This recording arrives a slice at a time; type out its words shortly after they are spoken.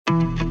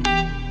Welcome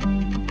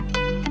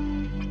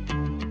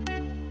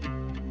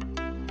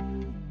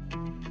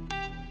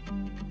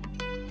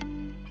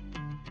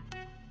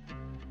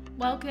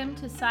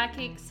to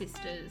Psychic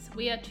Sisters.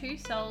 We are two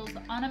souls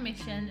on a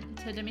mission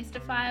to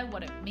demystify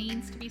what it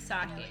means to be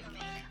psychic.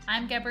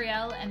 I'm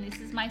Gabrielle and this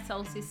is my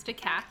soul sister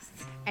Cass.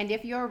 And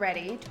if you're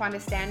ready to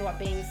understand what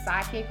being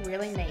psychic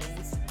really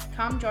means,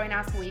 come join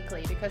us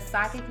weekly because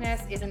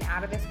psychicness isn't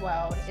out of this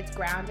world, it's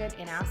grounded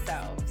in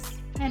ourselves.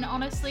 And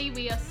honestly,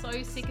 we are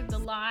so sick of the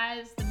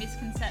lies, the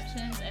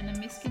misconceptions, and the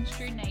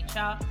misconstrued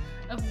nature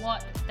of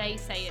what they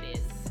say it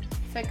is.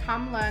 So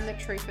come learn the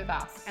truth with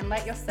us and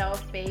let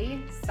yourself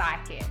be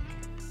psychic.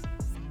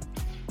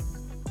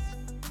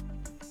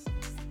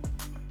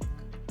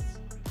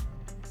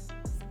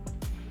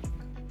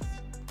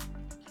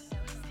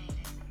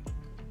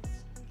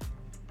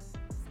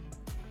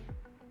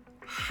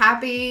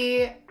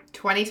 Happy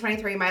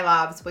 2023, my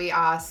loves. We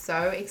are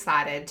so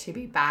excited to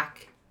be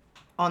back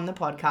on the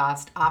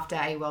podcast after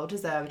a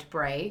well-deserved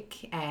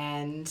break,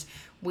 and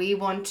we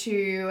want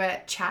to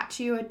chat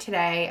to you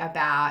today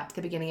about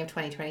the beginning of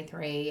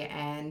 2023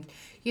 and,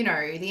 you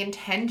know, the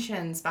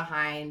intentions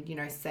behind, you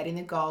know, setting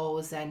the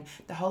goals and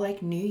the whole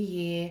like new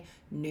year,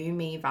 new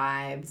me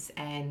vibes,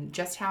 and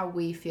just how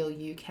we feel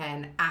you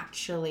can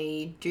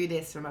actually do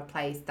this from a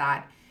place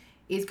that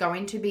is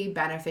going to be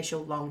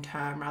beneficial long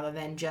term rather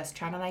than just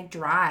trying to like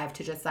drive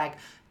to just like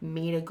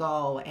meet a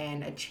goal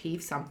and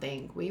achieve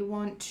something. We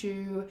want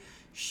to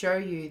show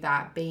you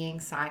that being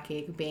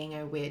psychic, being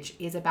a witch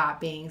is about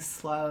being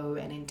slow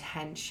and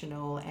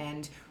intentional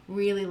and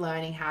really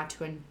learning how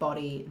to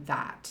embody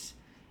that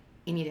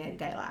in your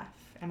day-to-day life.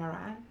 Am I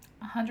right?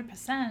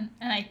 100%.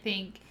 And I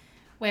think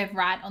we're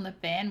right on the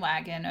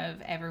bandwagon of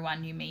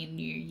everyone new me,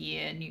 new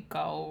year, new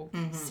goal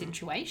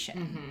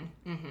situation.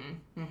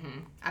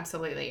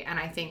 Absolutely. And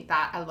I think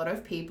that a lot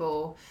of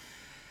people,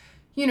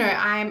 you know,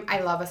 I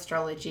love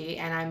astrology,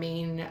 and I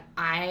mean,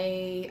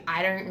 I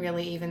don't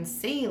really even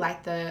see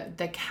like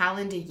the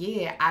calendar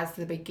year as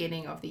the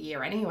beginning of the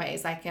year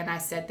anyways. Like, and I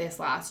said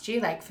this last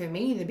year, like for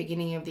me, the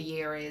beginning of the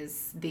year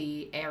is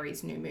the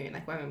Aries new moon,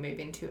 like when we move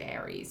into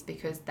Aries,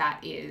 because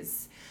that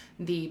is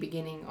the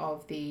beginning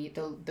of the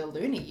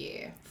lunar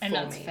year for And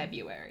that's me.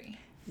 February.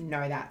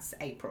 No, that's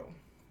April.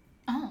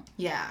 Oh.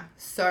 Yeah.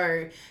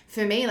 So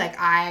for me, like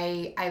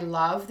I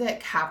love that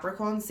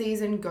Capricorn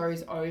season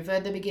goes over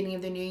the beginning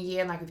of the new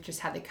year. And like we've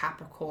just had the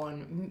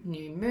Capricorn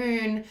new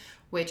moon,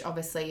 which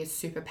obviously is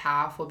super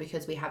powerful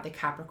because we have the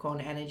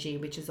Capricorn energy,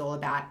 which is all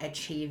about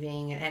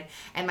achieving.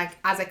 And like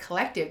as a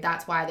collective,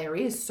 that's why there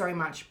is so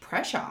much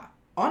pressure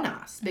on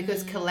us,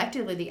 because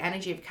collectively the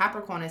energy of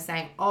Capricorn is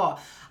saying, oh,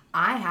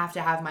 I have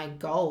to have my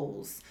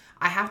goals.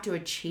 I have to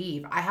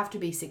achieve. I have to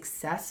be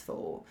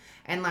successful.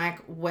 And like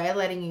we're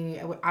letting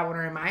you, I want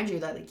to remind you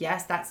that like,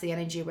 yes, that's the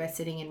energy we're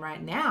sitting in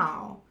right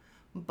now,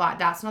 but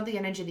that's not the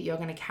energy that you're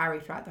going to carry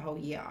throughout the whole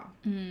year.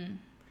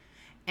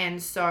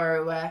 And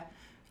so,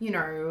 you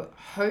know,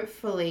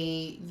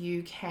 hopefully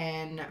you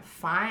can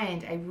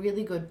find a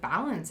really good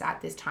balance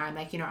at this time.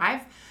 Like, you know,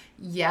 I've,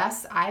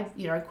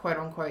 you know, quote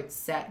unquote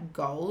set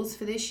goals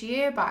for this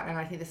year, and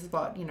I think this is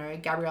what, you know,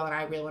 Gabrielle and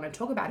I really want to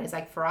talk about is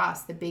like for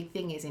us, the big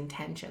thing is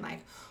intention. Like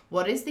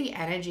what is the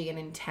energy and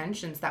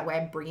intentions that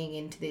we're bringing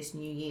into this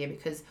new year?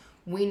 Because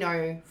we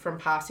know from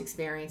past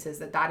experiences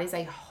that is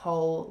a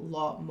whole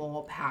lot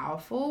more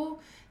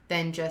powerful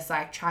than just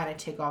like trying to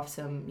tick off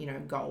some, you know,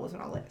 goals on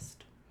a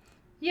list.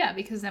 Yeah,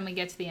 because then we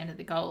get to the end of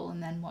the goal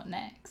and then what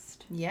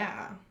next?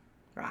 Yeah.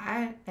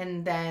 Right?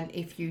 And then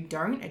if you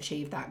don't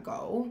achieve that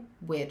goal,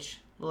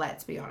 which,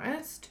 let's be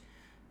honest,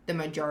 the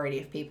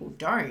majority of people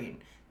don't,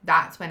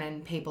 that's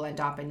when people end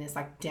up in this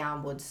like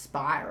downward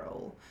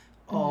spiral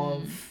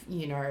of,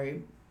 you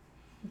know,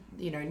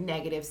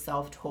 negative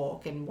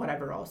self-talk and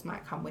whatever else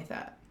might come with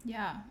it.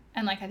 Yeah.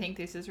 And like I think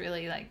this is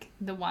really like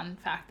the one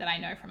fact that I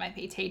know from my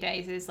PT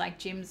days is like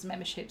gym's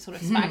membership sort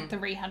of spiked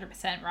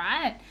 300%,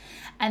 right?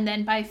 And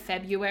then by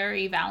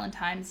February,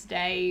 Valentine's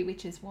Day,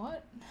 which is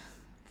what?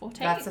 14th?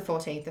 That's the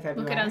 14th of February.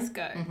 Look at us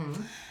go.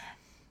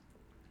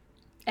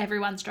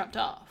 Everyone's dropped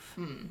off.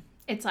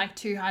 It's like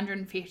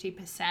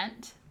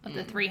 250% of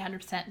the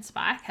 300%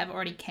 spike have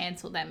already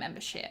cancelled their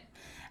membership.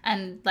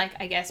 And like,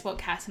 I guess what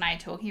Cass and I are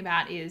talking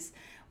about is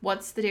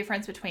what's the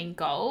difference between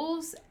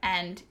goals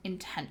and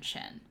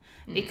intention?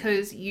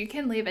 Because you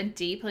can live a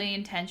deeply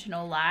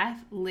intentional life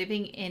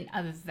living in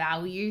a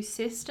value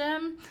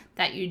system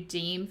that you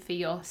deem for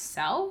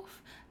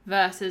yourself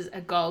versus a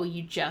goal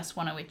you just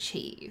want to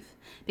achieve.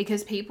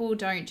 Because people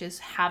don't just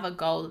have a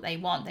goal that they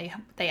want.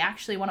 They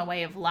actually want a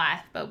way of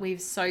life, but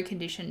we've so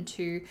conditioned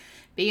to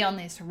be on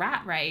this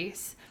rat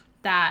race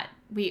that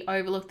we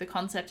overlook the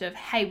concept of,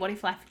 hey, what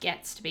if life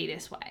gets to be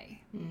this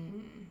way?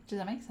 Does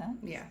that make sense?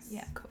 Yes.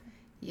 Yeah, cool.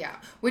 Yeah,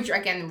 which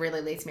again really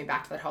leads me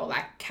back to that whole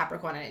like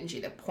Capricorn energy.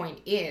 The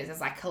point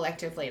is like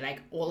collectively,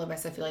 like all of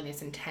us are feeling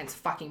this intense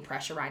fucking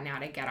pressure right now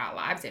to get our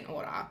lives in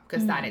order,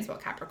 because that is what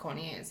Capricorn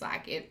is.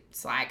 Like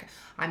it's like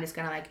I'm just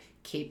gonna like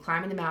keep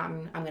climbing the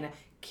mountain. I'm gonna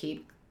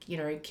keep you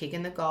know,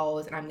 kicking the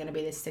goals and I'm going to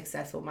be this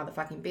successful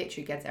motherfucking bitch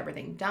who gets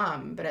everything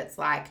done. But it's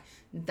like,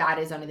 that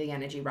is only the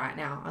energy right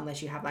now,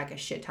 unless you have like a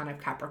shit ton of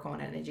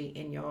Capricorn energy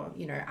in your,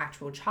 you know,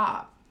 actual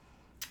chart.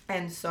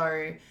 And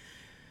so,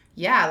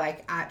 yeah,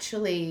 like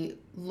actually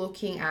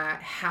looking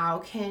at how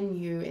can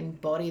you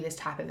embody this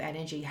type of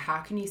energy? How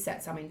can you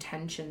set some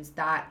intentions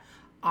that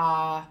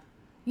are,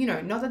 you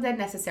know, not that they're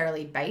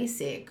necessarily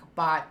basic,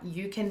 but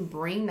you can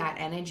bring that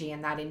energy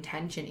and that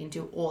intention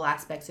into all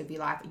aspects of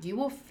your life. You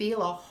will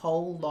feel a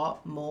whole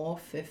lot more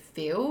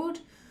fulfilled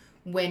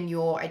when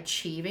you're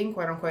achieving,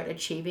 quote unquote,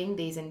 achieving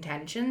these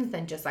intentions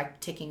than just like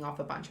ticking off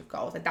a bunch of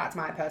goals. Like, that's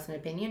my personal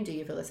opinion. Do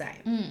you feel the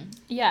same?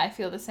 Yeah, I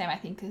feel the same. I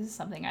think this is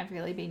something I've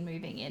really been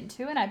moving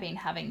into, and I've been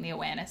having the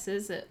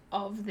awarenesses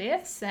of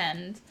this,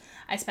 and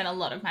I spent a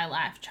lot of my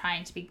life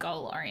trying to be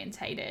goal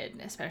orientated,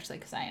 especially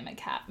because I am a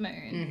Cap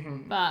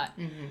moon. But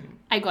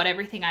I got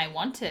everything I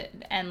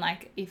wanted, and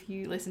like, if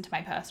you listen to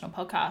my personal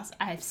podcast,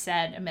 I've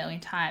said a million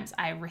times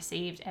I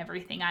received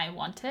everything I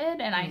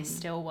wanted, and I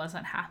still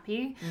wasn't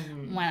happy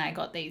when I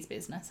got these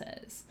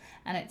businesses.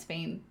 And it's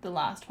been the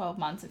last 12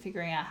 months of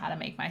figuring out how to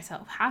make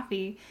myself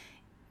happy,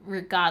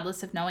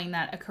 regardless of knowing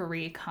that a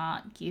career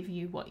can't give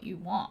you what you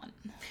want.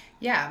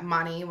 Yeah,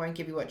 money won't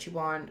give you what you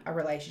want, a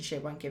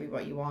relationship won't give you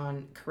what you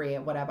want,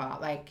 career, whatever.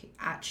 Like,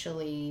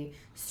 actually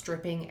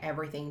stripping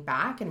everything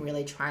back and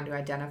really trying to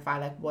identify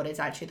like what is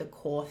actually the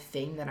core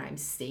thing that I'm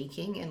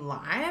seeking in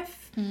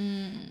life,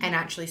 and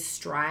actually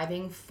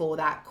striving for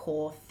that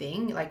core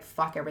thing. Like,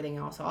 fuck everything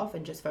else off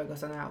and just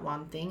focus on that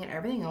one thing, and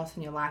everything else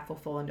in your life will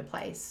fall into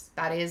place.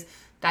 That is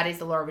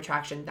the law of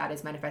attraction. That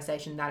is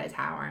manifestation. That is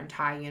how our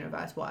entire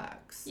universe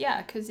works.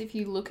 Yeah, because if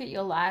you look at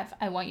your life,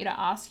 I want you to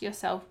ask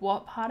yourself,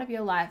 what part of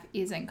your life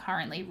isn't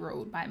currently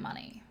ruled by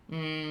money?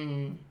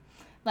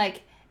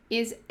 Like,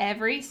 is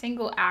every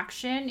single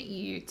action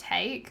you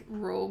take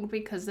ruled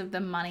because of the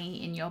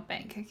money in your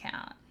bank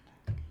account?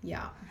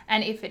 Yeah.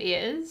 And if it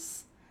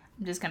is,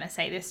 I'm just going to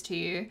say this to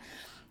you,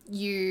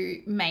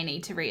 you may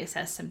need to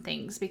reassess some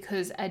things,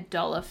 because a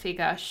dollar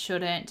figure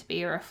shouldn't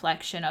be a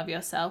reflection of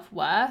your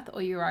self-worth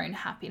or your own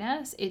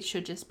happiness. It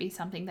should just be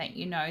something that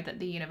you know that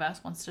the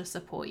universe wants to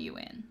support you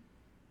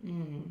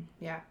in.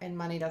 Yeah, and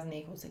money doesn't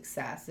equal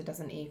success. It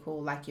doesn't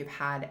equal like you've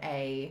had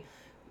a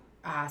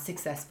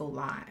successful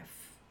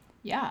life.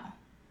 Yeah.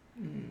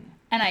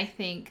 And I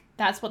think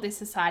that's what this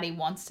society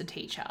wants to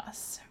teach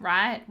us,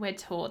 right? We're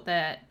taught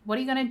that, what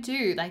are you going to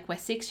do? Like, we're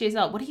 6 years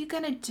old. What are you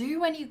going to do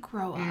when you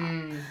grow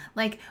up?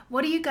 Like,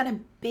 what are you going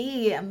to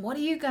be? And what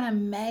are you going to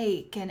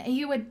make? And are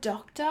you a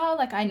doctor?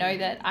 Like, I know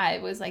that I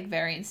was like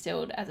very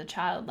instilled as a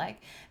child,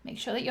 like, make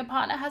sure that your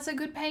partner has a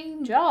good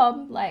paying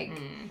job. Like,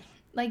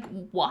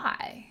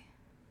 why?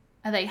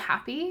 Are they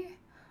happy?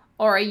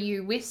 Or are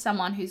you with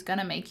someone who's going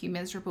to make you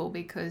miserable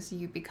because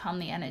you become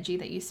the energy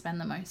that you spend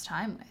the most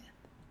time with?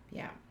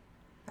 Yeah,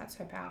 that's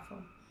so powerful.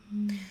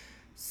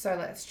 So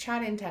let's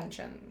chat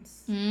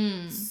intentions.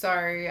 So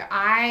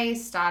I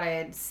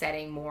started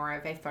setting more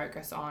of a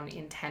focus on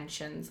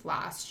intentions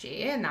last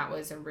year, and that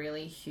was a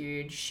really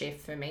huge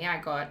shift for me.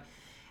 I got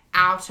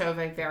out of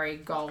a very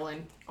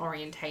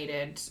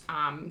goal-orientated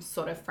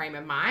sort of frame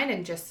of mind,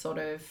 and just sort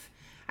of,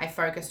 I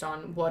focused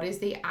on what is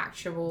the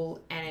actual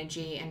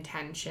energy,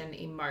 intention,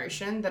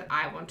 emotion that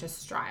I want to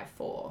strive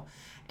for.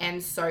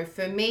 And so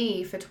for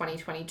me, for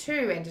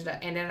 2022, it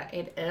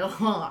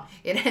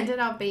ended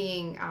up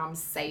being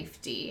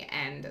safety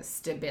and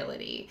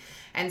stability.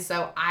 And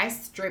so I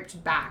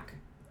stripped back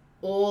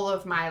all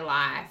of my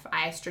life.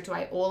 I stripped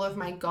away all of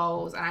my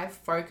goals, and I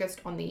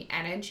focused on the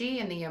energy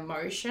and the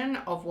emotion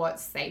of what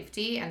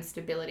safety and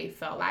stability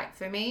felt like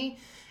for me.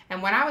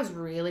 And when I was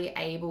really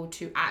able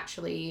to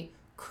actually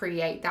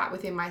create that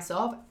within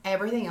myself,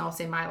 everything else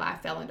in my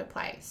life fell into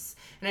place.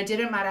 And it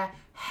didn't matter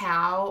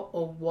how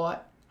or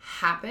what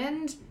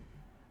happened,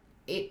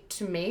 it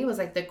to me was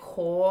like the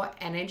core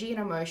energy and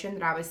emotion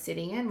that I was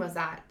sitting in was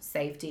that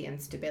safety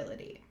and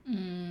stability.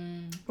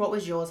 What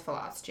was yours for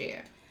last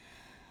year?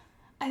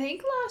 I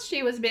think last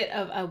year was a bit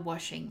of a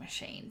washing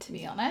machine, to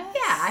be honest.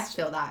 Yeah, I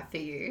feel that for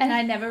you. And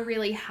I never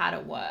really had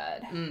a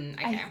word. Okay.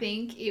 I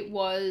think it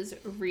was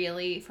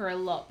really, for a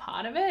lot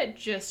part of it,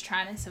 just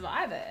trying to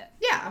survive it.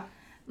 Yeah.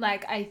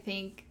 Like, I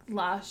think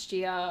last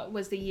year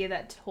was the year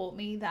that taught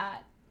me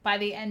that by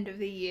the end of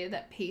the year,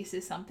 that peace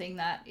is something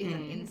that is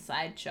an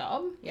inside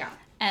job. Yeah.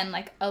 And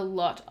like a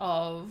lot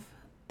of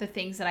the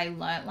things that I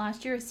learned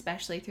last year,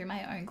 especially through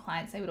my own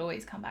clients, they would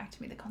always come back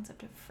to me, the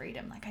concept of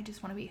freedom. Like, I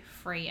just want to be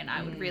free. And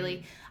I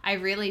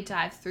really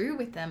dive through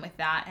with them with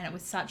that. And it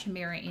was such a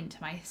mirror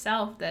into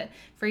myself that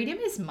freedom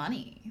is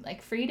money.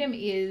 Like, freedom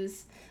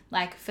is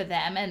like for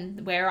them,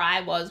 and where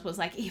I was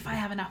like, if I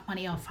have enough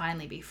money, I'll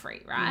finally be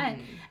free, right?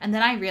 And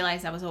then I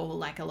realized that was all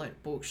like a lot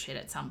of bullshit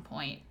at some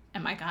point.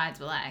 And my guides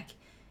were like,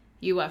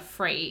 you are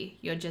free.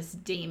 You're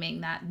just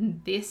deeming that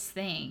this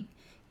thing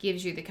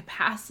gives you the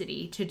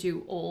capacity to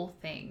do all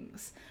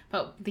things.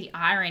 But the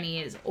irony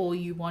is, all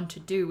you want to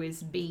do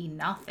is be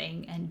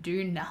nothing and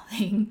do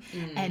nothing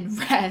and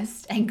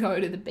rest and go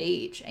to the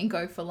beach and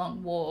go for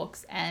long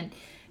walks and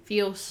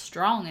feel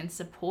strong and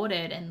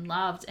supported and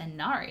loved and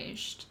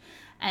nourished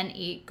and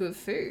eat good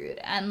food.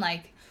 And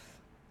like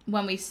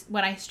when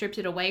I stripped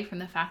it away from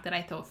the fact that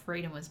I thought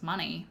freedom was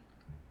money,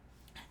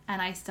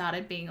 and I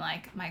started being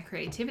like, my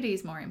creativity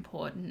is more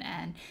important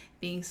and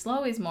being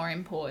slow is more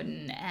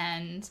important,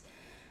 and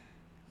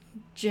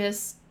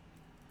just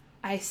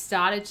I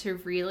started to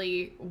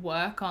really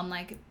work on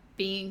like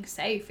being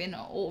safe in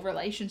all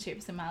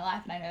relationships in my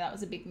life. And I know that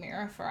was a big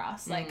mirror for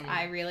us. Like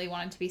I really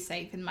wanted to be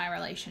safe in my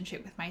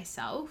relationship with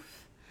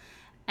myself.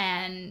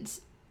 And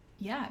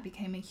yeah, it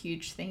became a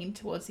huge theme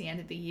towards the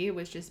end of the year,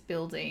 was just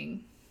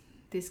building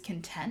this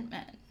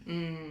contentment.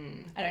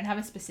 I don't have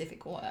a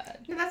specific word.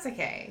 No, that's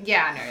okay.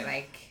 Yeah, I know,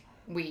 like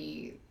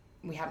we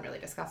haven't really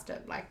discussed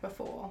it like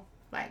before,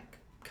 like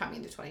coming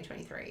into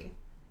 2023.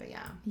 But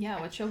yeah. Yeah,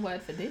 what's your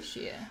word for this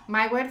year?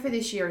 My word for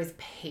this year is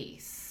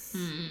peace.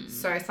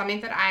 So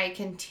something that I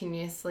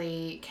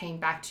continuously came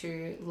back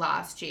to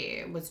last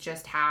year was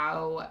just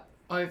how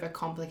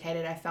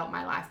overcomplicated I felt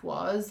my life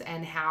was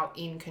and how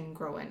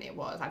incongruent it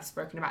was. I've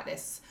spoken about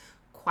this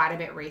quite a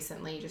bit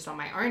recently just on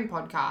my own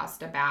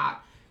podcast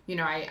about, you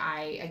know,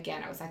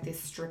 it was like this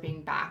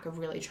stripping back of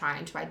really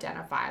trying to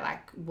identify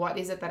like what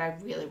is it that I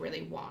really,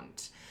 really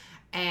want.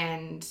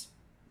 And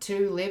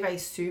to live a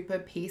super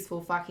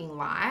peaceful fucking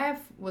life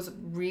was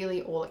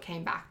really all it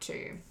came back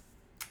to.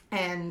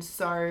 And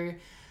so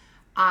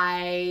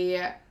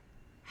I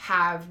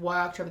have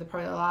worked over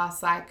probably the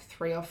last like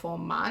 3 or 4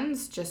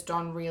 months just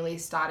on really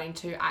starting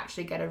to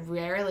actually get a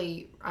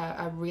really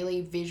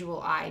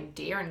visual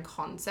idea and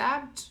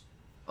concept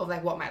of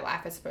like what my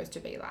life is supposed to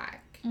be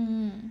like.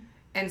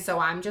 And so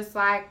I'm just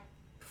like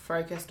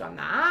focused on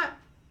that,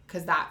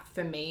 because that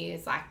for me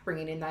is like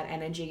bringing in that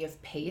energy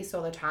of peace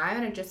all the time.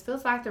 And it just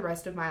feels like the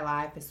rest of my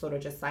life is sort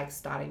of just like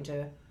starting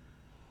to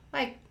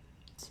like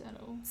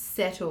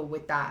settle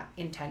with that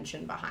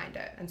intention behind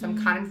it. And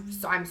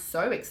so I'm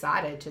so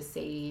excited to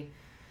see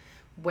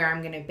where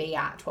I'm going to be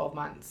at 12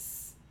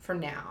 months from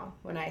now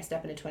when I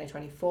step into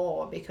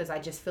 2024, because I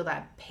just feel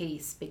that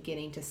peace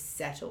beginning to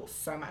settle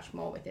so much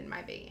more within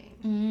my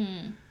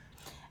being.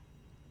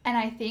 And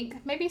I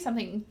think maybe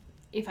something,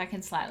 if I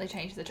can slightly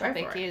change the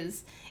topic,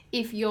 is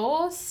if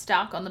you're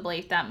stuck on the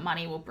belief that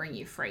money will bring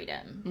you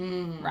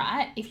freedom,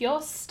 right? If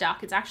you're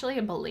stuck, it's actually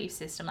a belief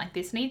system. Like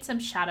this needs some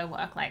shadow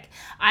work. Like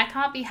I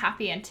can't be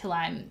happy until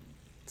I'm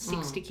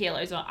 60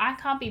 kilos, or I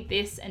can't be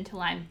this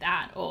until I'm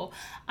that, or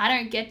I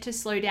don't get to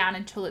slow down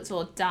until it's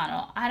all done,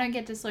 or I don't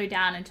get to slow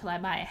down until I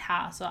buy a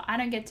house, or I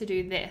don't get to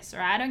do this, or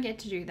I don't get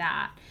to do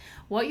that.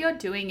 What you're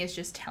doing is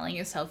just telling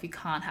yourself you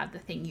can't have the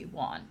thing you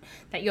want,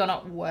 that you're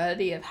not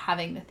worthy of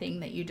having the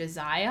thing that you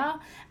desire.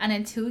 And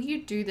until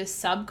you do the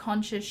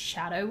subconscious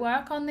shadow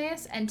work on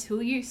this,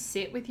 until you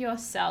sit with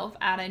yourself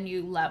at a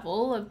new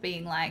level of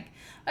being like,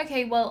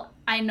 okay, well,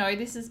 I know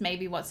this is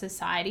maybe what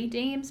society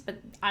deems, but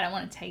I don't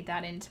want to take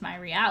that into my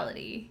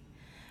reality.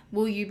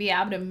 Will you be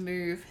able to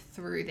move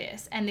through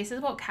this? And this is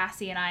what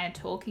Cassie and I are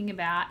talking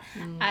about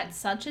at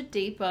such a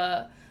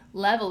deeper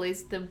level,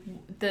 is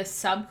the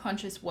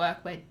subconscious work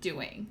we're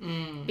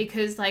doing.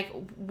 Because like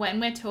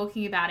when we're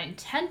talking about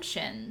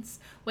intentions,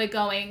 we're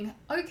going,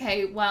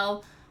 okay,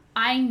 well,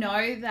 I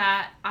know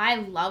that I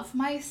love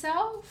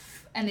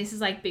myself, and this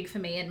is like big for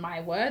me in my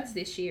words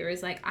this year,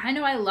 is like I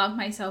know I love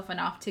myself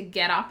enough to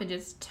get up and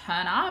just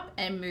turn up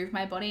and move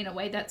my body in a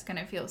way that's going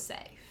to feel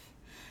safe.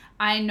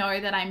 I know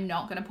that I'm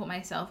not going to put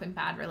myself in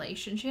bad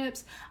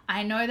relationships.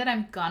 I know that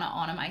I'm going to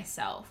honor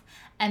myself.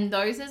 And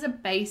those is a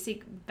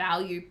basic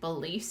value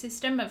belief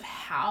system of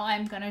how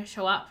I'm going to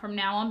show up from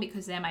now on,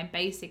 because they're my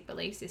basic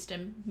belief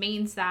system.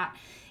 Means that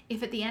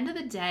if at the end of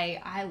the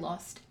day I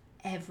lost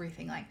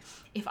everything, like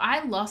if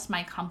I lost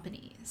my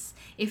companies,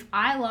 if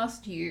I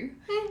lost you,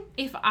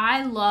 if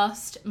I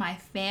lost my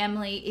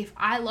family, if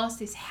I lost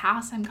this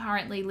house I'm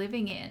currently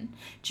living in,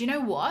 do you know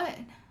what?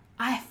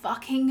 I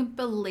fucking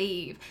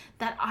believe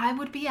that I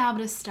would be able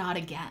to start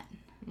again.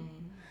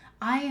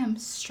 I am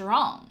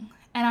strong.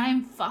 And I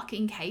am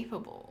fucking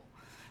capable,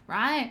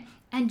 right?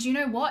 And do you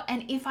know what?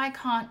 And if I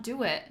can't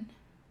do it,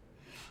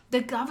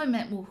 the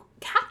government will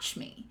catch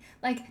me.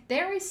 Like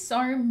there is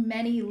so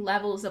many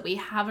levels that we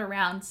have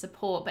around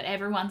support, but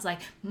everyone's like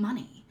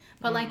money.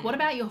 But like, what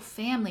about your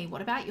family?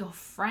 What about your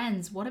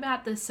friends? What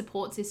about the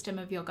support system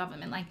of your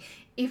government? Like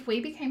if we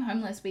became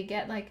homeless, we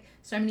get like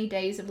so many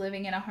days of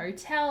living in a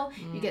hotel.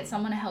 You get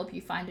someone to help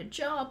you find a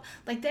job.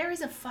 Like there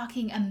is a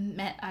fucking,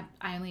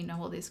 I only know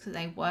all this because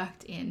I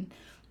worked in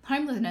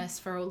homelessness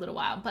for a little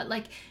while, but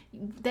like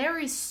there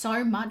is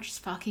so much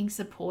fucking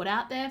support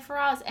out there for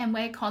us, and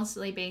we're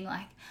constantly being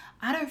like,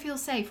 I don't feel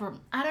safe, or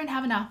I don't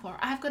have enough, or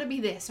I've got to be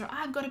this, or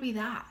I've got to be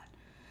that.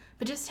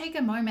 But just take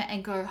a moment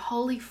and go,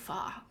 holy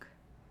fuck,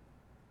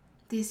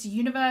 this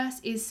universe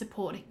is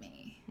supporting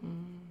me.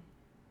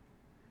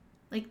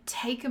 Like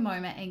take a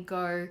moment and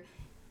go,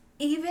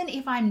 even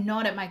if I'm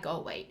not at my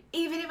goal weight,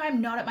 even if I'm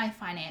not at my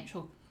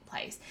financial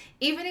place,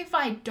 even if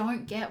I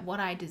don't get what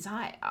I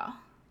desire,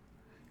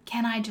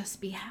 can I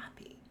just be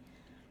happy?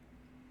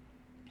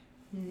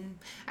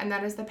 And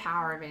that is the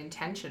power of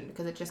intention,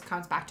 because it just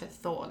comes back to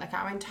thought. Like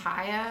our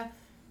entire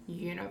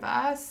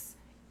universe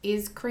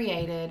is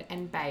created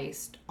and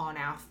based on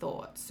our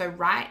thoughts. So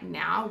right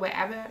now,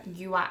 wherever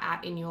you are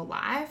at in your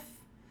life,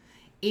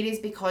 it is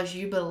because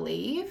you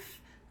believe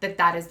that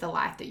that is the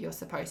life that you're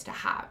supposed to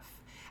have.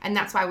 And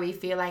that's why we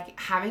feel like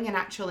having an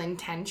actual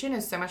intention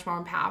is so much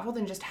more powerful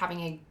than just having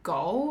a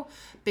goal,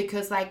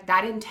 because like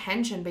that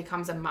intention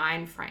becomes a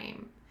mind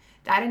frame.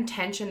 That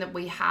intention that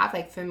we have,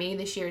 like for me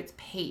this year, it's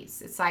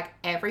peace. It's like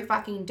every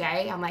fucking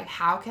day, I'm like,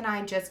 how can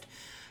I just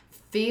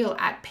feel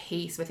at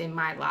peace within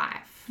my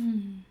life?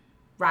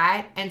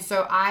 Right? And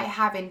so I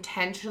have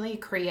intentionally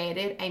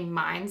created a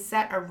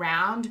mindset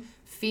around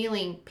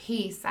feeling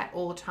peace at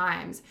all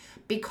times.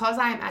 Because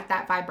I am at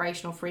that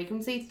vibrational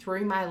frequency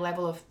through my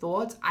level of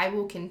thoughts, I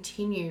will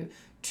continue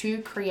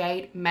to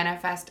create,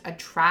 manifest,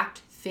 attract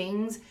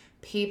things,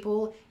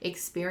 people,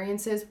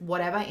 experiences,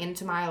 whatever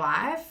into my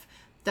life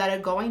that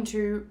are going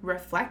to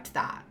reflect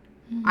that.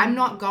 I'm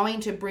not going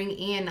to bring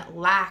in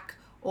lack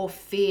or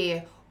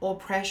fear or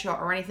pressure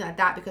or anything like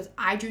that, because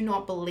I do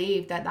not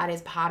believe that that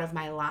is part of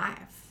my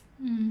life.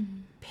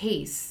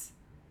 Peace.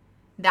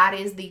 That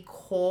is the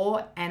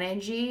core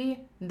energy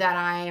that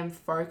I am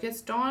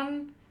focused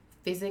on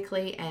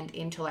physically and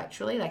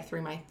intellectually, like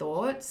through my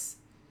thoughts.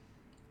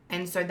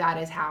 And so that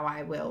is how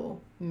I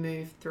will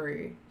move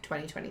through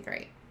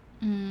 2023.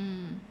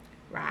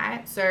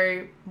 Right?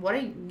 So what are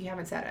you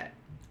haven't said it.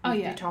 Oh,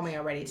 yeah. You told me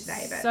already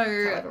today, but So,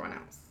 tell everyone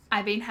else.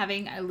 I've been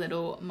having a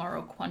little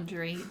moral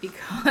quandary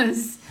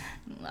because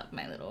I love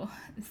my little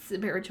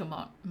spiritual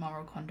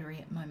moral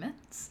quandary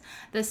moments.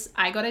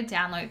 I got to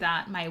download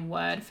that my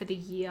word for the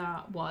year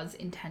was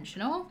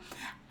intentional.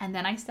 And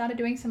then I started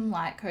doing some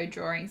light code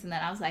drawings, and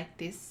then I was like,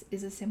 this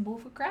is a symbol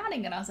for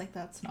grounding. And I was like,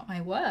 that's not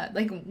my word.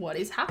 Like, what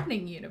is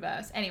happening,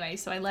 universe? Anyway,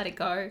 so I let it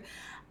go.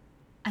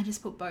 I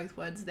just put both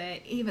words there,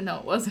 even though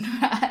it wasn't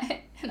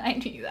right. And I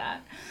knew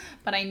that.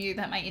 But I knew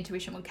that my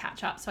intuition would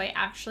catch up. So I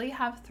actually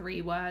have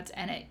 3 words,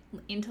 and it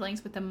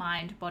interlinks with the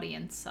mind, body,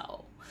 and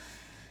soul.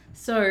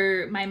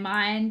 So my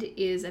mind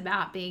is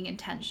about being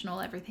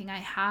intentional. Everything I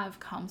have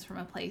comes from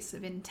a place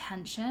of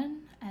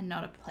intention and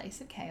not a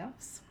place of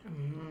chaos.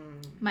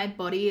 My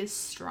body is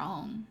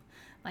strong.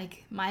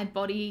 Like, my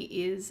body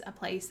is a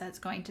place that's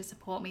going to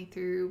support me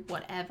through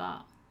whatever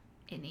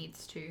it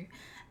needs to.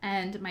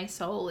 And my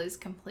soul is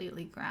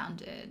completely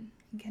grounded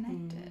and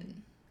connected.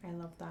 I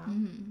love that.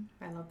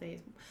 I love these.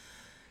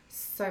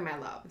 So my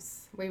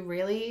loves, we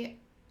really,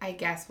 I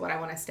guess what I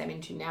want to stem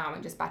into now,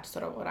 and just back to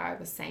sort of what I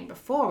was saying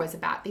before, was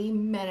about the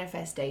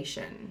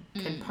manifestation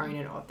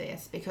component of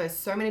this, because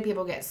so many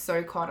people get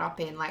so caught up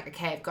in like,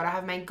 okay, I've got to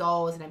have my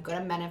goals and I've got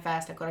to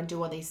manifest, I've got to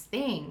do all these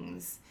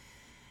things.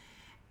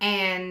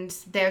 And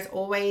there's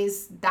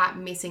always that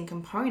missing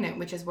component,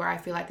 which is where I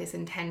feel like this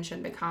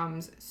intention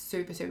becomes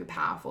super, super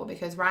powerful.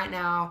 Because right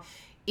now,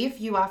 if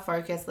you are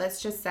focused,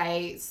 let's just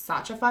say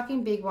such a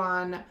fucking big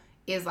one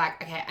is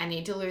like, okay, I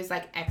need to lose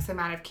like X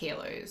amount of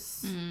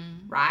kilos,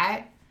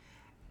 right?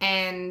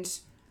 And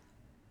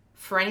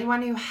for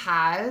anyone who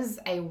has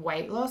a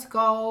weight loss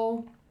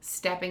goal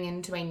stepping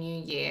into a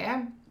new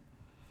year,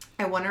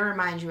 I want to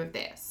remind you of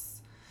this.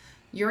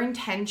 Your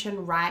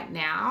intention right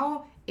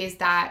now is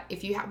that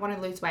if you want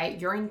to lose weight,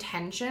 your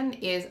intention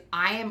is,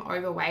 I am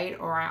overweight,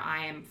 or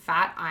I am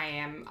fat, I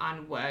am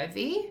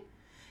unworthy.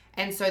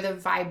 And so the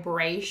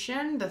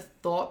vibration, the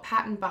thought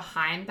pattern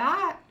behind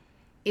that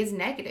is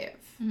negative.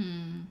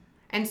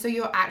 And so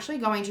you're actually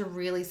going to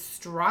really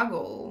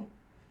struggle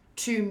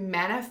to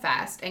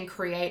manifest and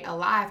create a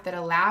life that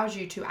allows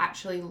you to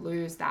actually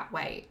lose that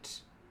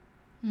weight.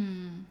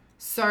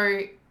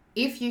 So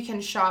if you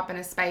can show up in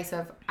a space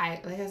of,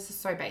 this is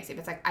so basic.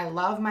 It's like, I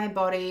love my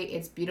body.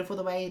 It's beautiful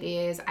the way it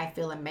is. I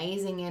feel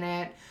amazing in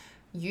it.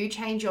 You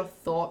change your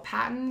thought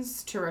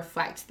patterns to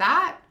reflect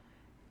that,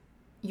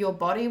 your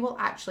body will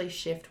actually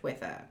shift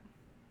with it.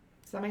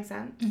 Does that make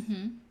sense?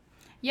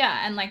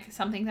 Yeah, and like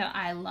something that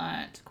I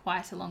learned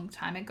quite a long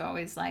time ago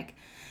is like,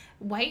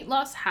 weight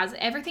loss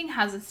everything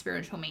has a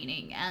spiritual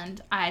meaning. And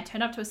I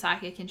turned up to a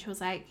psychic and she was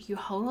like, you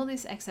hold all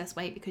this excess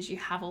weight because you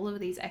have all of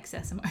these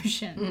excess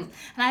emotions. And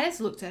I just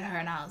looked at her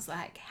and I was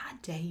like, how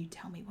dare you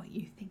tell me what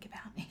you think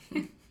about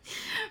me?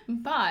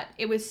 But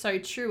it was so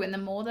true. And the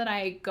more that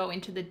I go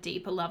into the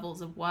deeper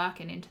levels of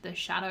work and into the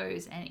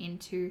shadows and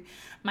into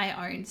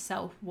my own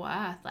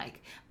self-worth,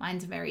 like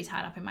mine's very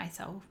tied up in my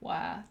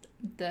self-worth,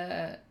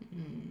 the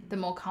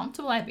more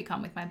comfortable I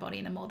become with my body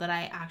and the more that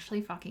I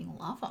actually fucking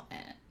love on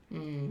it.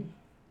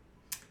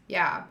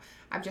 Yeah,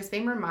 I've just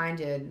been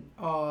reminded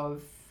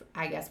of,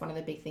 I guess, one of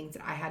the big things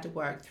that I had to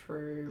work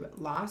through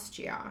last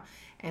year,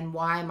 and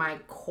why my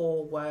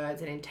core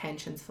words and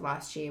intentions for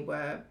last year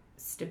were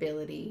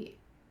stability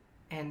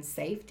and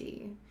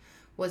safety,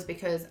 was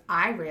because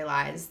I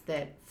realized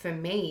that for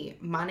me,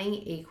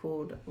 money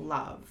equaled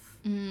love.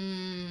 I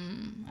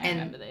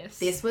remember this.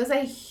 This was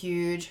a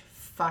huge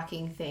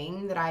fucking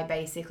thing that I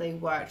basically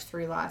worked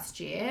through last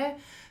year,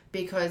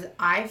 because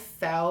I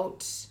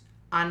felt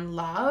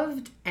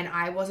unloved and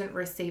I wasn't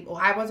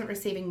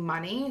receiving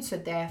money, so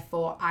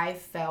therefore I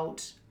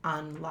felt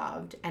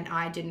unloved and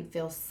I didn't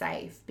feel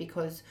safe,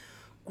 because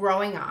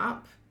growing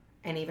up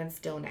and even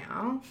still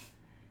now,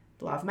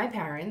 love my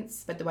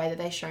parents, but the way that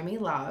they show me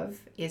love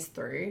is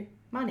through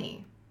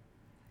money.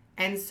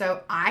 And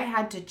so I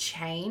had to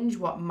change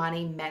what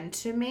money meant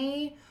to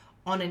me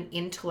on an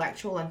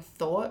intellectual and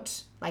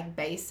thought like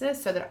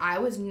basis, so that I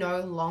was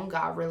no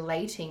longer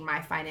relating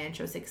my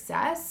financial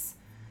success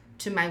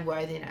to my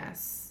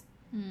worthiness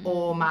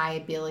or my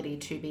ability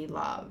to be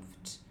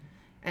loved.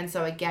 And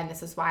so again,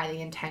 this is why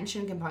the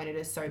intention component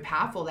is so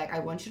powerful. Like, I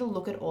want you to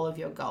look at all of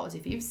your goals.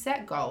 If you've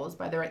set goals,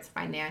 whether it's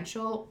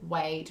financial,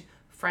 weight,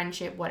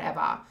 friendship,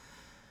 whatever,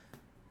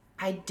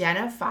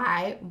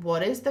 identify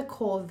what is the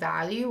core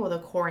value or the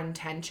core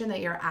intention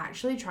that you're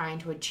actually trying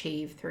to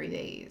achieve through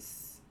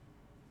these.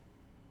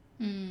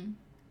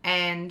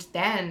 And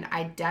then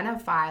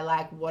identify,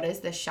 like, what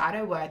is the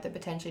shadow work that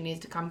potentially needs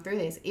to come through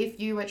this. If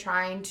you were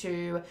trying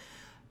to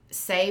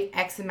save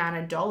X amount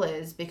of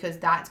dollars because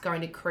that's going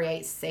to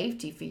create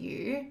safety for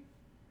you,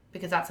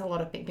 because that's a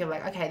lot of people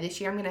like, okay, this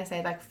year I'm going to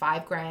save like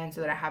 $5,000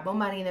 so that I have more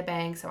money in the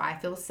bank so I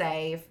feel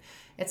safe.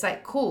 It's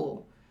like,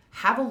 cool.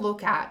 Have a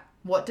look at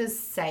what does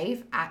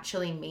safe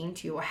actually mean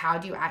to you, or how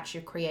do you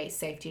actually create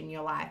safety in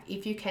your life?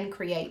 If you can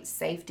create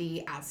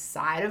safety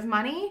outside of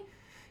money,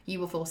 you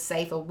will feel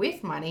safer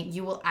with money.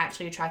 You will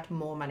actually attract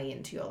more money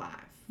into your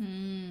life.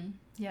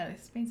 Yeah, this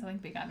has been something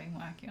big I've been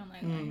working on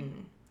lately.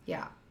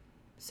 Yeah.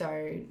 So,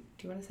 do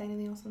you want to say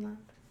anything else on that?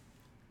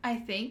 I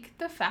think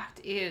the fact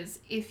is,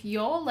 if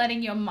you're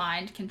letting your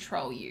mind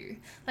control you,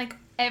 like,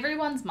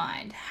 everyone's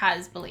mind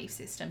has belief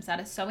systems that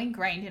are so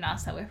ingrained in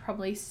us that we're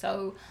probably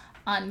so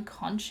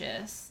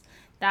unconscious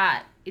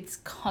that it's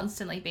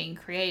constantly being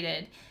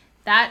created.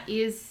 That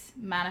is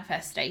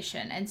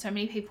manifestation. And so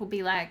many people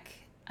be like,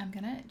 I'm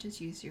going to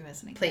just use you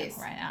as an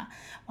example right now.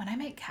 When I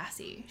met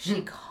Cassie,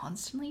 she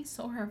constantly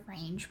saw her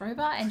Range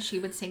Rover and she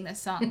would sing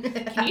this song.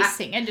 Can you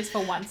sing it just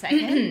for 1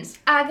 second?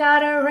 I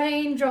got a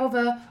Range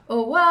Rover.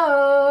 Oh,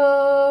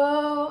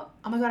 whoa.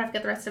 Oh my God, I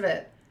forget the rest of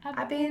it.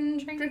 I've been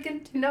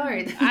drinking. No.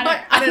 I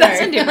don't know.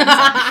 That's a different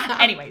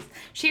song. Anyways,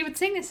 she would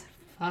sing this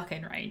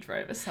fucking Range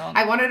Rover song.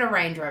 I wanted a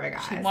Range Rover,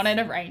 guys. She wanted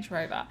a Range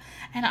Rover.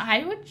 And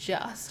I would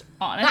just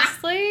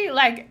honestly,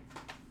 like,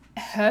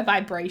 her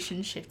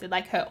vibration shifted.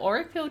 Like, her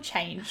auric field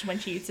changed when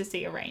she used to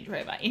see a Range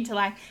Rover into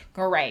like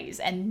grays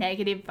and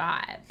negative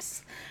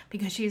vibes,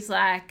 because she's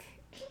like,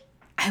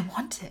 I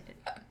want it.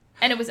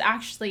 And it was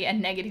actually a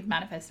negative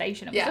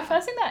manifestation. It was the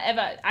first thing that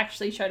ever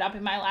actually showed up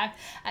in my life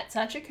at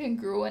such a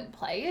congruent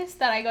place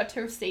that I got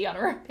to see on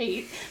a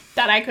repeat,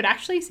 that I could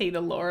actually see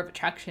the law of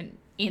attraction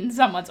in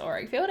someone's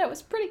auric field. It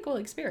was a pretty cool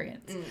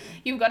experience.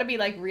 You've got to be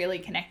like really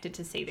connected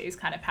to see these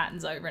kind of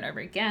patterns over and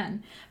over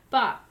again.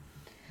 But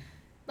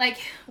like,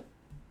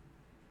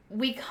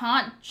 we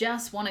can't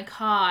just want a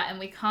car, and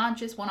we can't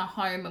just want a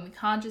home, and we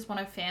can't just want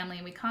a family,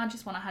 and we can't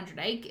just want 100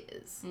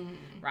 acres,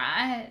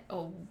 right?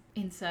 Or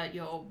insert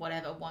your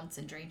whatever wants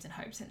and dreams and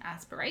hopes and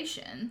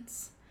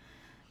aspirations,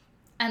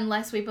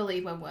 unless we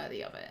believe we're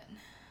worthy of it.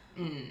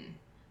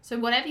 So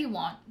whatever you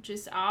want,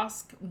 just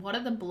ask, what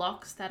are the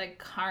blocks that are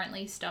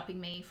currently stopping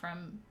me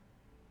from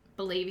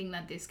believing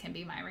that this can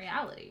be my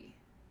reality?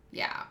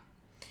 Yeah.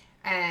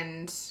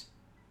 And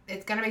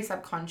it's going to be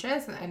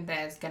subconscious, and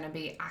there's going to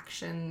be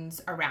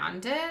actions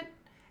around it.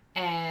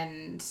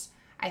 And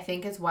I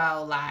think as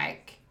well,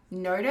 like,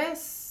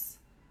 notice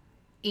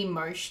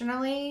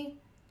emotionally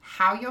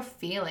how you're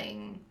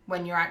feeling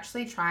when you're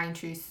actually trying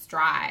to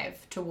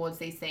strive towards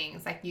these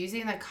things. Like,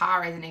 using the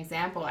car as an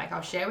example, like,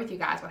 I'll share with you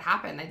guys what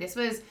happened. Like, this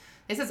is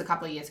a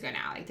couple of years ago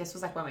now. Like, this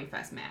was like when we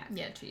first met.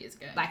 Yeah, 2 years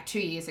ago. Like 2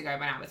 years ago,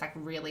 when I was like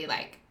really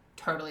like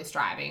totally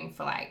striving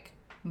for like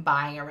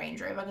buying a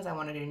Range Rover because I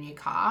wanted a new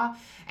car.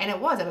 And it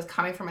was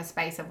coming from a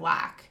space of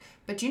lack.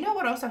 But do you know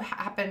what also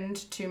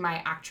happened to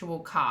my actual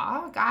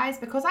car, guys?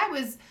 Because I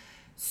was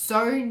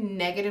so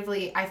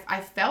negatively, I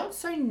felt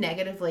so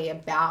negatively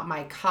about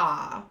my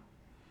car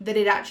that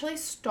it actually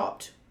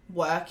stopped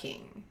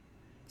working.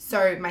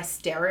 So my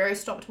stereo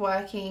stopped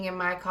working in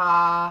my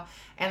car,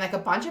 and like a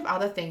bunch of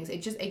other things.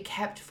 It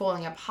kept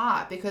falling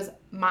apart because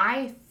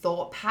my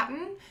thought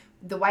pattern,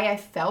 the way I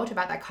felt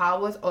about that car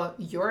was, oh,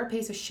 you're a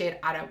piece of shit,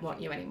 I don't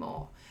want you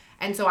anymore.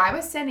 And so I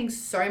was sending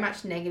so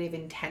much negative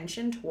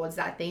intention towards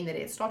that thing that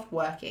it stopped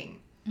working.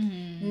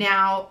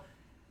 Now,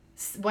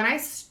 when I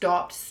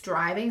stopped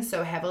striving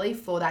so heavily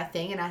for that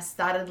thing and I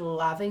started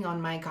loving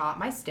on my car,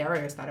 my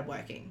stereo started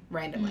working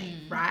randomly,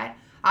 right?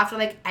 After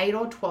like 8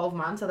 or 12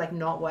 months of like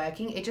not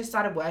working, it just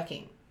started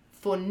working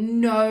for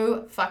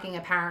no fucking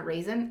apparent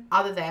reason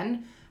other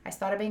than I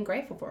started being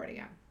grateful for it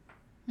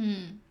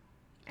again.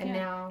 And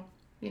now,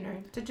 you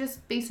know, to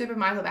just be super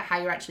mindful about how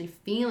you're actually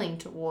feeling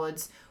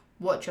towards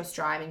what you're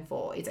striving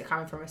for. Is it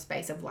coming from a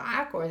space of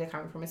lack, or is it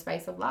coming from a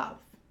space of love?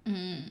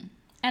 And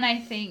I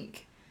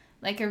think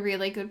like a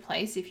really good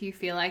place, if you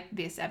feel like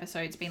this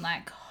episode's been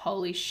like,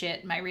 holy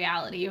shit, my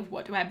reality of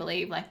what do I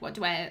believe? Like, what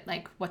do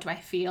I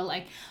feel?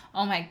 Like,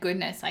 oh my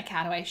goodness, like,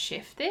 how do I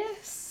shift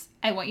this?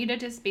 I want you to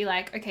just be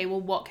like, okay,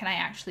 well, what can I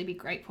actually be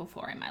grateful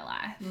for in my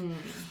life?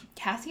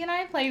 Cassie and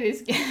I play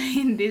this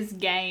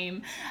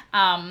game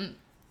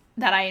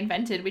that I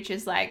invented, which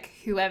is like,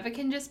 whoever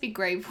can just be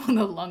grateful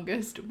the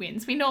longest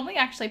wins. We normally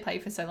actually play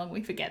for so long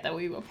we forget that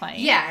we were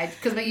playing. Yeah,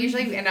 because we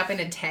usually end up in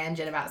a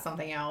tangent about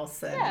something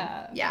else. And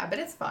yeah, but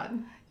it's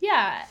fun.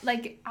 Yeah,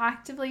 like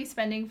actively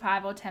spending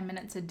 5 or 10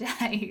 minutes a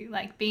day,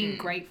 like being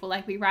grateful.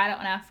 Like we write it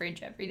on our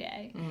fridge every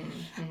day.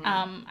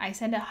 I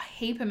send a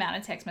heap amount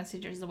of text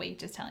messages a week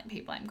just telling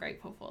people I'm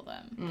grateful for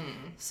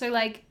them. So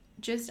like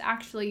just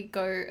actually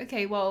go,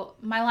 okay, well,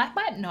 my life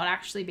might not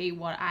actually be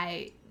what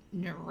I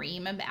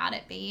dream about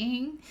it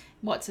being,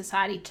 what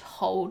society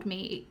told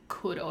me it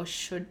could or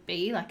should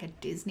be, like a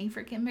Disney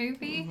freaking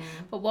movie.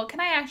 But what can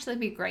I actually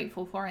be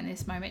grateful for in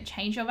this moment?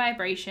 Change your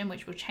vibration,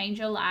 which will change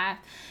your life,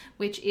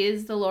 which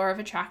is the law of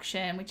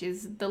attraction, which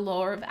is the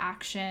law of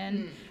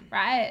action,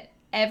 right?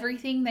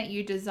 Everything that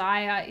you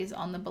desire is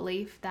on the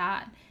belief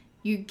that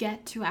you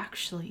get to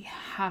actually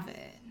have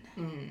it.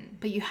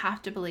 But you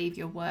have to believe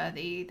you're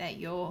worthy, that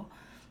you're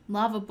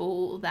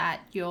lovable,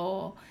 that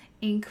you're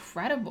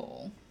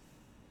incredible.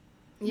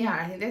 Yeah,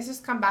 I think let's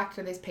just come back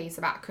to this piece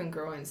about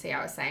congruency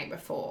I was saying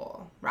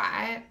before,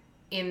 right?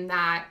 In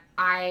that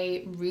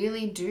I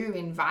really do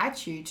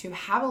invite you to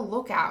have a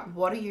look at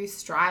what are you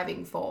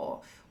striving for,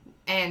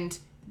 and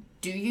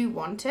do you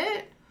want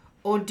it,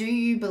 or do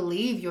you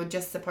believe you're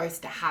just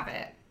supposed to have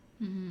it,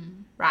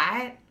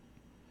 right?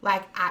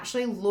 Like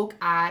actually look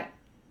at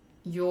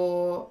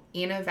your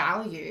inner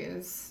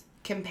values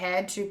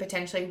compared to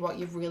potentially what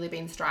you've really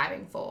been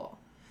striving for.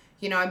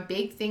 You know, a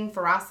big thing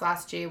for us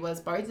last year was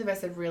both of us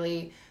have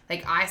really,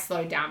 like I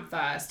slowed down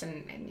first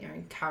and you know,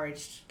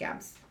 encouraged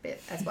Gabs a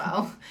bit as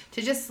well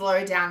to just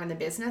slow down in the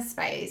business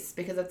space,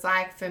 because it's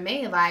like, for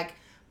me, like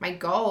my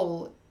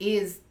goal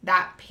is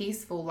that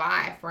peaceful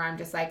life where I'm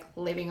just like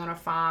living on a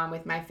farm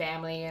with my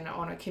family and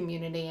on a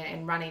community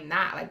and running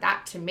that, like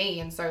that to me.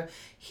 And so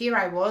here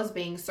I was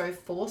being so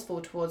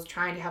forceful towards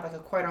trying to have like a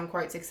quote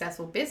unquote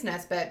successful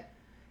business, but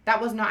that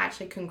was not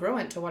actually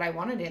congruent to what I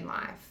wanted in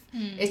life.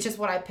 It's just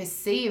what I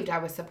perceived I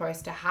was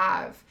supposed to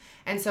have.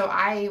 And so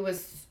I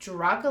was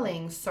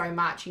struggling so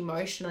much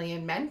emotionally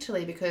and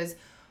mentally because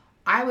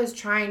I was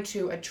trying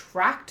to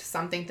attract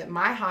something that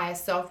my higher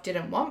self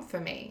didn't want for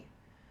me,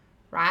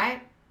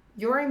 right?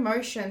 Your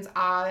emotions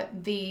are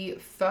the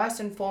first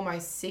and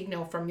foremost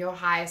signal from your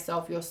higher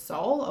self, your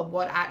soul, of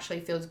what actually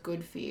feels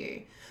good for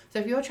you. So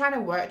if you're trying to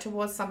work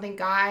towards something,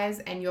 guys,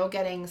 and you're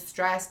getting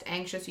stressed,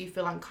 anxious, you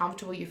feel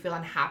uncomfortable, you feel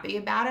unhappy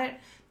about it,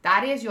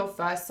 that is your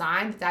first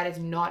sign that is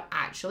not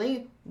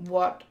actually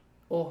what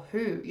or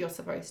who you're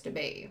supposed to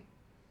be.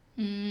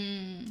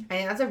 And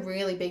that's a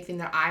really big thing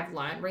that I've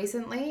learned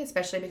recently,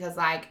 especially because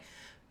like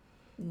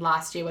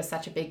last year was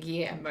such a big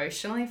year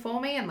emotionally for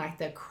me, and like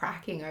the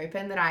cracking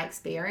open that I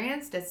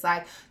experienced, it's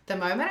like the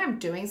moment I'm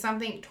doing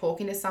something,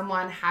 talking to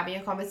someone, having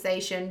a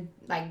conversation,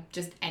 like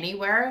just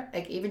anywhere,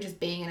 like even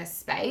just being in a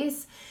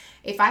space,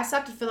 if I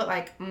start to feel it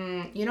like,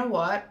 you know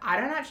what, I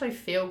don't actually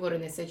feel good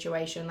in this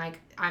situation, like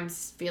I'm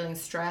feeling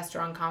stressed or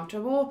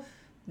uncomfortable,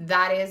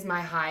 that is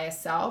my higher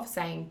self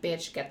saying,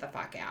 bitch, get the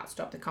fuck out,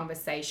 stop the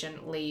conversation,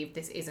 leave,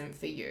 this isn't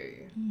for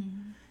you.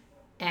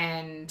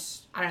 And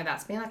I don't know,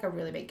 that's been like a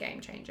really big game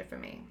changer for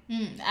me.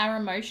 Our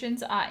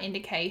emotions are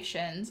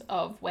indications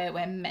of where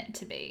we're meant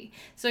to be.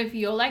 So if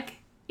you're like,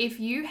 if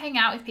you hang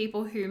out with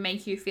people who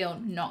make you feel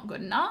not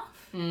good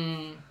enough,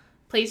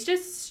 please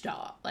just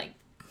stop. Like,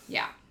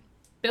 yeah,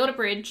 build a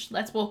bridge,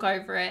 let's walk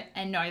over it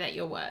and know that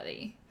you're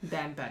worthy.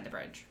 Then burn the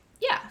bridge.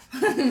 Yeah.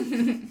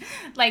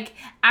 Like,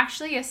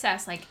 actually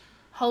assess, like,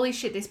 holy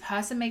shit, this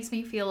person makes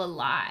me feel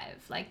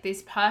alive. Like,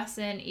 this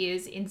person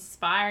is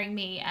inspiring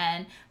me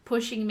and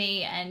pushing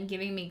me and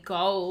giving me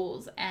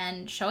goals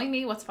and showing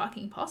me what's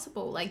fucking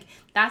possible. Like,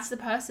 that's the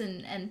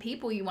person and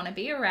people you want to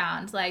be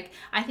around. Like,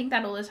 I think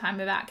that all the time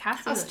about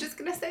Cassie. I was just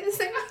going to say the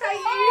same about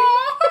you.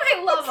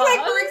 I love it's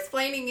like we're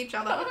explaining each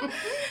other.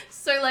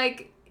 So,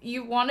 like,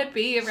 you want to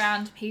be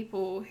around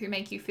people who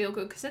make you feel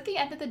good. Because at the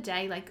end of the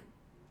day, like,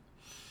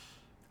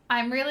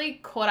 I'm really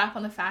caught up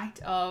on the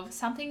fact of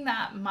something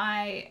that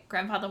my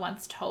grandfather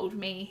once told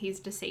me.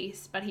 He's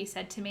deceased, but he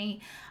said to me,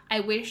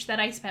 I wish that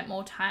I spent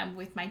more time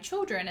with my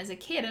children as a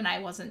kid and I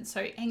wasn't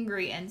so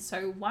angry and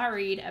so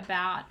worried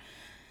about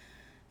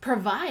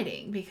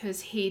providing,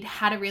 because he'd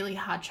had a really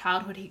hard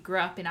childhood. He grew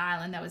up in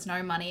Ireland. There was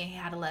no money. He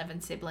had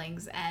 11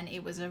 siblings and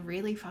it was a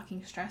really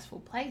fucking stressful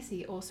place.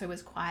 He also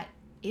was quite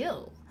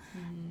ill.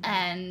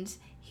 And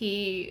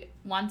he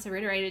once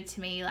reiterated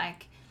to me,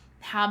 like,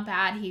 how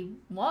bad he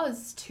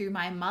was to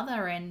my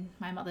mother and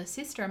my mother's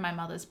sister and my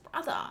mother's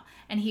brother,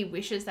 and he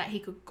wishes that he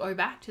could go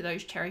back to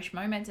those cherished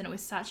moments. And it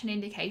was such an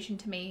indication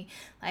to me,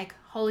 like,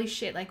 holy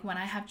shit, like when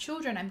I have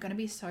children, I'm going to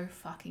be so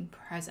fucking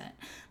present.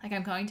 Like,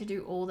 I'm going to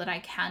do all that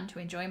I can to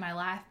enjoy my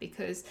life,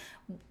 because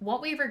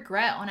what we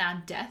regret on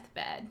our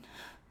deathbed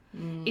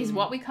is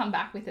what we come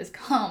back with as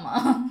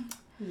karma.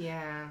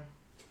 Yeah.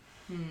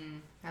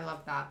 I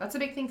love that. That's a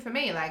big thing for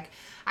me. Like,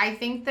 I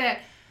think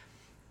that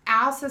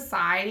our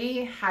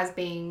society has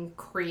been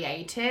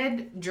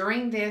created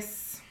during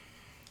this,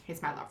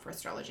 here's my love for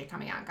astrology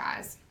coming out,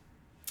 guys.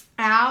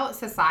 Our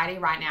society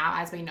right now,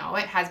 as we know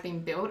it, has been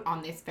built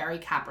on this very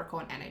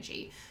Capricorn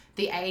energy.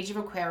 The age of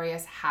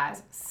Aquarius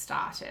has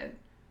started,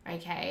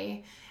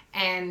 okay?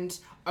 And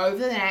over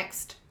the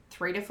next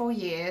 3 to 4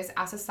 years,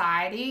 our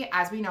society,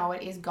 as we know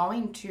it, is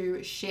going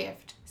to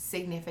shift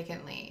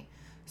significantly.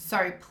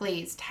 So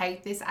please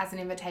take this as an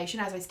invitation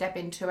as we step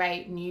into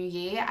a new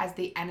year, as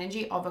the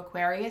energy of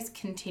Aquarius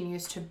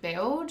continues to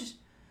build.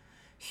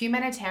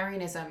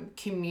 Humanitarianism,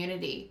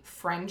 community,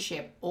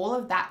 friendship, all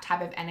of that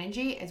type of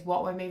energy is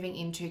what we're moving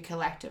into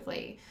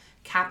collectively.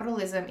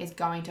 Capitalism is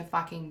going to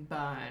fucking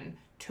burn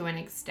to an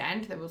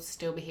extent that will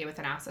still be here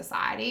within our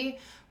society,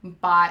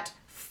 but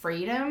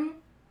freedom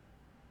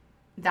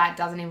that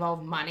doesn't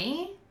involve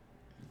money,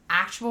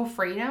 actual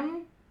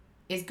freedom,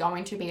 is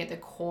going to be at the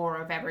core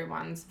of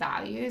everyone's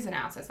values in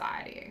our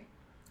society.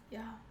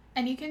 Yeah.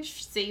 And you can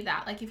see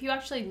that. Like, if you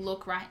actually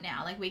look right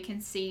now, like, we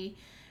can see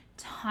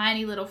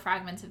tiny little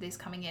fragments of this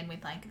coming in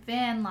with, like,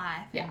 van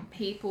life and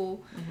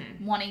people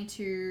wanting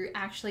to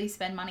actually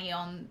spend money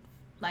on,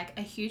 like,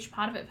 a huge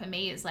part of it for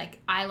me is, like,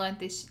 I learned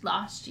this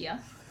last year.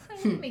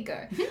 Let me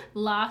go.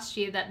 Last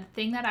year, that the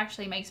thing that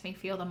actually makes me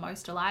feel the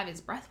most alive is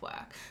breath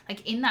work.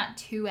 Like, in that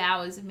 2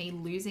 hours of me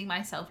losing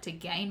myself to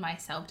gain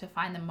myself to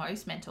find the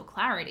most mental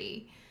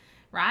clarity,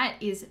 right,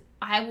 is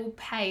I will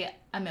pay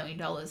 $1 million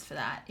for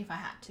that if I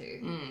had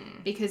to.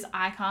 Because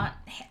I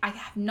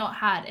have not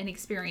had an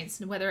experience,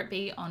 whether it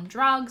be on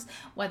drugs,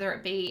 whether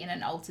it be in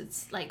an altered,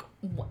 like,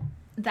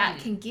 that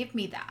can give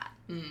me that,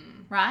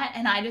 right?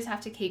 And I just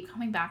have to keep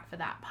coming back for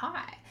that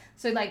pie.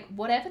 So, like,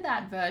 whatever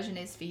that version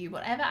is for you,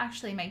 whatever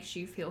actually makes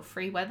you feel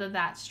free, whether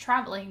that's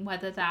traveling,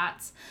 whether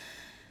that's,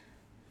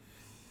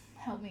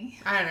 help me.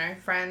 I don't know,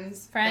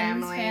 friends,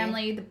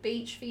 family, the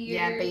beach for you.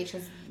 Yeah, beach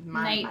is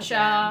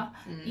nature.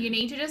 You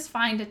need to just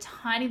find a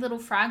tiny little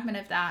fragment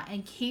of that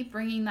and keep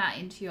bringing that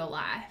into your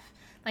life.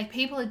 Like,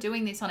 people are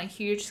doing this on a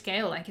huge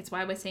scale. Like, it's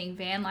why we're seeing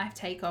van life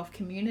take off,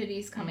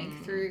 communities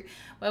coming through,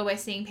 where we're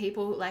seeing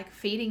people, like,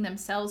 feeding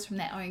themselves from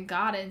their own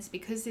gardens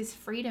because this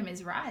freedom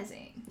is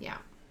rising. Yeah.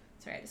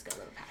 Sorry, I just got a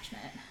little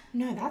passionate.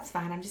 No, that's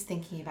fine. I'm just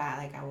thinking about,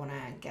 like, I want to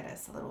get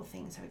us a little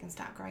thing so we can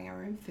start growing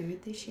our own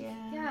food this year.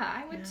 Yeah,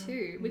 I would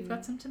too. We've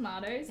got some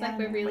tomatoes. Yeah, like,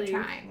 we're really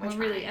trying.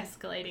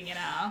 escalating in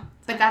our...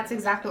 But that's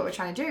exactly what we're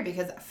trying to do,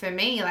 because for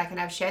me, like, and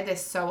I've shared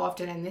this so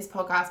often in this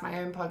podcast, my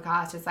own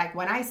podcast, it's like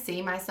when I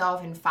see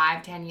myself in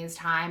 5-10 years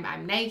time,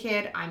 I'm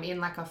naked, I'm in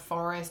like a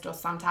forest or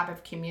some type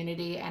of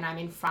community, and I'm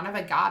in front of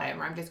a garden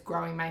where I'm just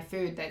growing my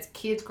food. There's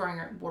kids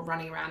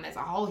running around. There's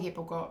a whole heap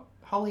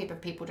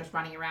of people just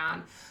running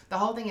around. The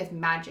whole thing is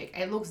magic.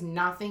 It looks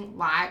nothing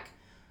like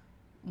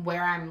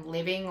where I'm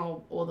living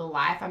or the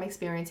life I'm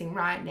experiencing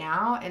right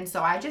now. And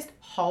so I just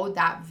hold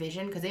that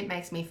vision because it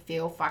makes me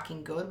feel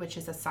fucking good, which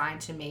is a sign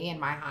to me and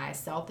my higher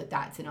self that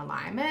that's in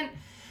alignment.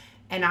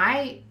 And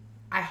I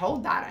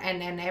hold that.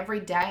 And every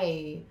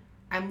day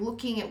I'm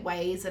looking at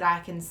ways that I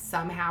can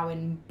somehow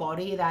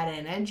embody that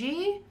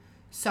energy,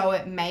 so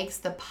it makes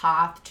the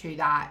path to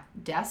that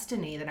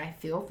destiny that I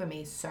feel for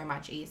me so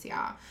much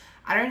easier.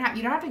 You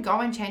don't have to go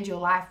and change your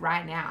life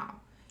right now.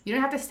 You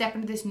don't have to step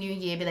into this new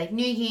year, be like,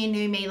 new year,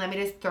 new me, let me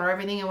just throw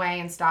everything away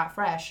and start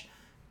fresh.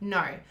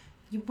 No.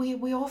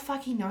 We all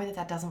fucking know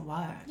that doesn't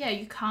work. Yeah,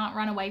 you can't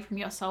run away from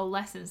your soul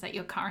lessons that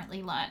you're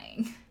currently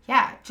learning.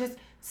 Yeah, just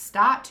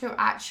start to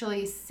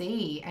actually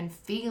see and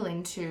feel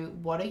into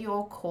what are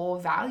your core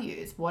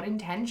values? What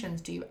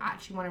intentions do you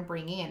actually want to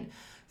bring in?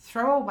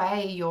 Throw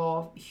away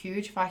your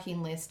huge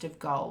fucking list of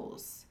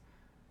goals,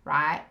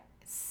 right?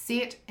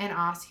 Sit and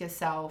ask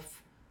yourself,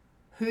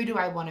 who do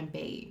I want to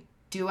be?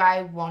 Do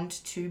I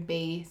want to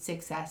be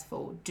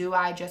successful? Do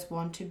I just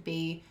want to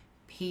be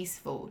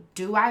peaceful?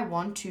 Do I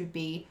want to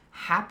be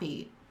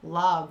happy,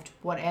 loved,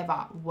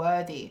 whatever,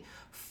 worthy?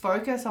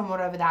 Focus on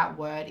whatever that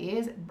word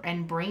is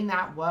and bring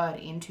that word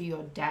into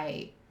your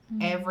day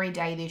every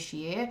day this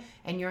year,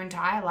 and your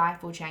entire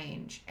life will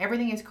change.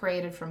 Everything is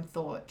created from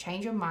thought.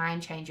 Change your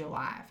mind, change your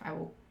life. I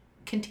will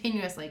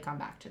continuously come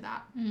back to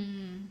that.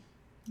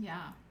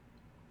 Yeah.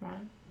 Right?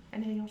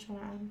 Anything else you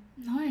want to add?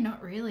 No,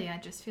 not really. I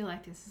just feel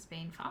like this has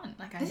been fun.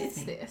 Like, I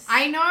miss this.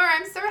 I know.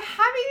 I'm so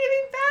happy to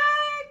be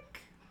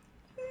back.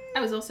 I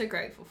was also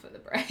grateful for the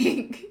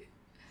break.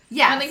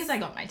 Yes. Only because I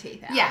got my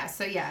teeth out. Yeah,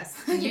 so yes.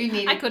 You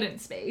needed... I couldn't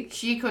speak.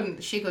 She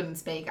couldn't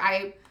speak.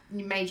 I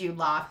made you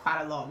laugh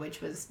quite a lot,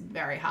 which was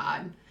very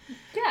hard.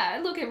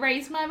 Yeah, look, it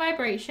raised my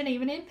vibration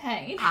even in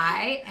pain.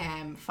 I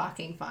am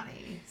fucking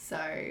funny. So...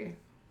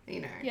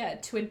 you know. Yeah,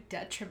 to a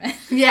detriment.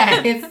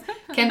 Yeah, it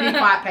can be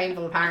quite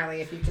painful apparently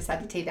if you've just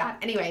had your teeth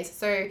out. Anyways,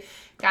 so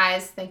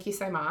guys, thank you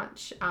so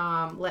much.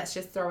 Let's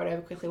just throw it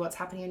over quickly. What's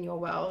happening in your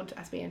world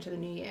as we enter the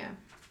new year?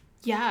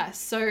 Yeah,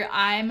 so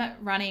I'm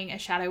running a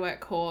shadow work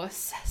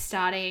course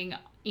starting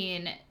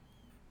in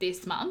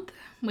this month,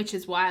 which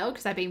is wild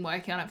because I've been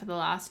working on it for the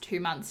last 2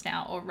 months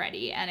now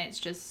already, and it's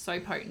just so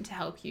potent to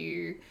help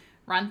you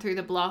run through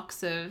the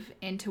blocks of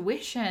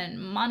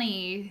intuition,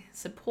 money,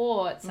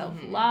 support,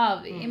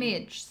 self-love,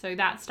 image. So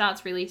that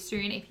starts really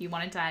soon. If you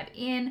want to dive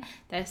in,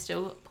 there's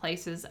still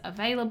places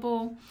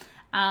available.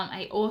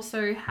 I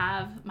also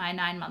have my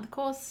 9-month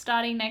course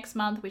starting next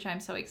month, which I'm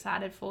so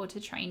excited for, to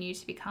train you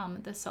to become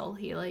the soul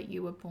healer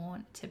you were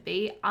born to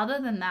be. Other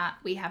than that,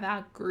 we have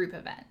our group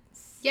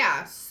events.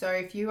 Yeah, so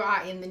if you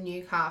are in the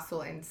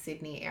Newcastle and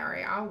Sydney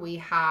area,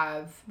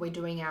 we're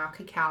doing our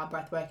cacao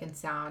breathwork and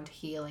sound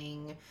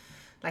healing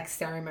like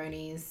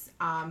ceremonies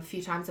a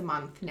few times a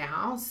month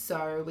now.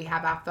 So we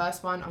have our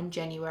first one on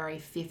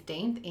January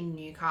 15th in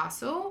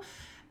Newcastle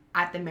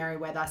at the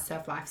Merriweather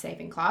Surf Life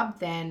Saving Club.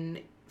 Then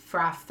for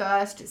our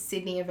first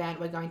Sydney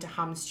event, we're going to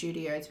Hum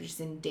Studios, which is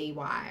in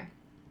DY.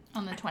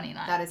 On the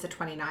 29th. That is the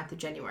 29th of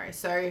January.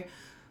 So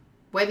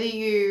whether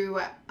you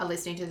are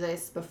listening to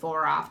this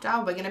before or after,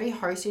 we're going to be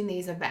hosting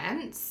these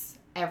events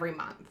every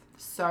month.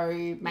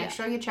 So make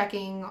sure you're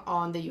checking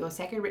on the Your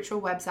Sacred Ritual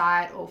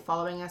website or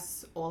following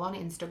us all on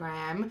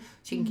Instagram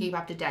so you can keep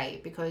up to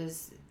date,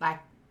 because, like,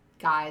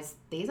 guys,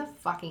 these are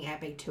fucking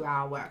epic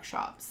 2-hour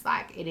workshops.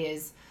 Like, it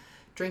is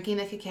drinking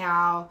the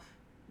cacao,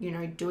 you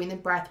know, doing the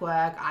breath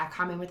work. I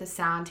come in with the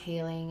sound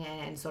healing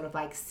and sort of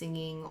like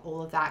singing,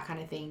 all of that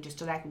kind of thing, just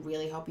to like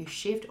really help you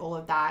shift all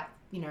of that,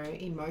 you know,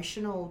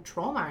 emotional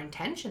trauma and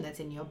tension that's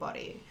in your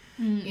body.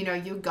 You know,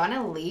 you're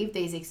gonna leave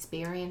these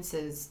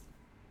experiences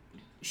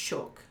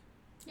shook.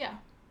 Yeah.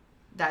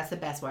 That's the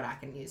best word I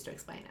can use to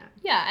explain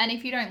it. Yeah, and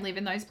if you don't live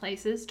in those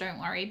places, don't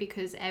worry,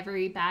 because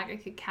every bag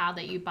of cacao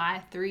that you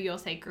buy through Your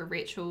Sacred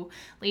Ritual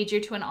leads you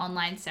to an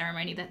online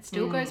ceremony that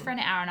still goes for an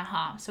hour and a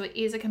half. So it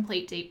is a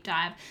complete deep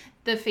dive.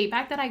 The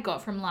feedback that I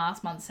got from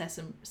last month's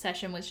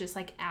session was just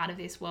like out of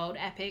this world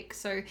epic.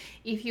 So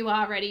if you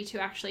are ready to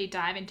actually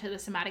dive into the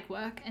somatic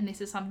work, and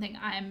this is something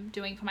I'm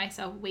doing for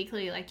myself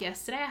weekly, like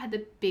yesterday I had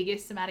the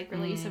biggest somatic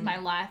release of my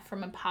life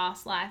from a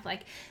past life.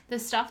 Like the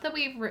stuff that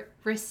we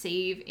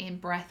receive in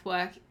breath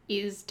work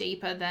is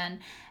deeper than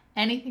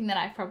anything that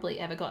I've probably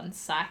ever gotten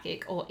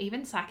psychic or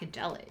even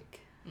psychedelic.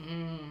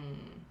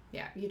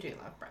 Yeah, you do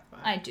love breath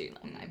work. I do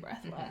love my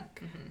breath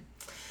work.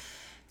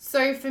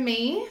 So for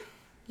me,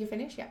 you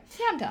finished? Yeah.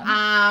 Yeah, I'm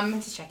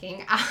done. Just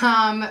checking.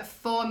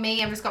 For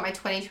me, I've just got my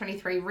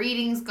 2023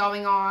 readings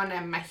going on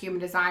and my human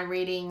design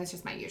readings,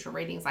 just my usual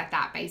readings like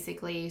that,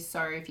 basically.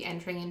 So if you're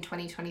entering in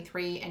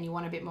 2023 and you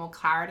want a bit more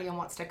clarity on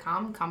what's to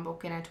come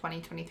book in a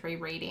 2023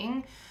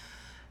 reading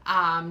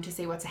to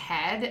see what's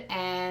ahead.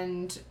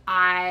 And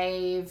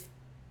I've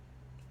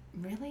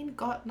really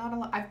got not a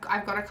lot.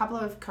 I've got a couple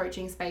of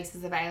coaching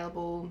spaces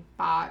available,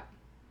 but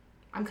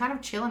I'm kind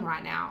of chilling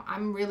right now.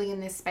 I'm really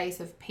in this space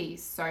of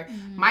peace. So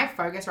my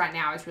focus right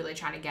now is really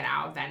trying to get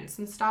our events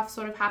and stuff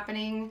sort of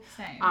happening.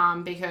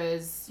 Same.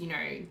 Because, you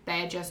know,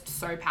 they're just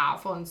so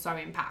powerful and so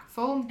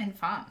impactful. And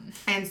fun.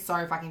 And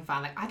so fucking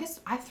fun. Like,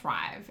 I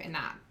thrive in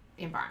that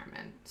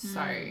environment.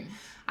 So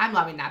I'm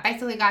loving that.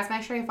 Basically, guys,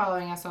 make sure you're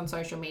following us on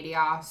social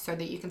media so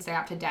that you can stay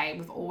up to date.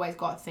 We've always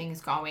got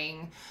things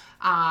going.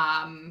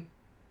 And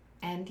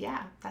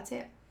yeah, that's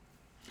it.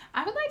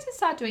 I would like to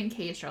start doing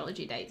key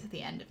astrology dates at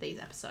the end of these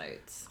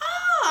episodes.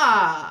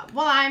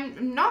 Well,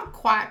 I'm not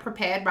quite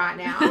prepared right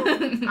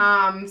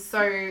now.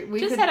 So we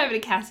just could head over to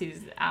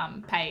Cassie's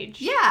page.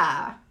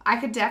 Yeah, I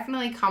could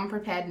definitely come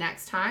prepared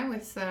next time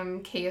with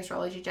some key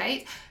astrology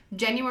dates.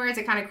 January is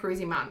a kind of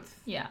cruisy month.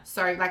 Yeah.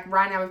 So, like,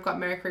 right now we've got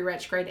Mercury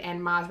retrograde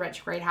and Mars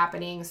retrograde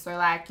happening. So,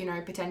 like, you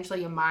know, potentially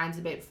your mind's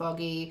a bit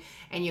foggy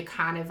and you're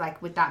kind of,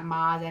 like, with that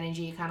Mars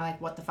energy, you're kind of like,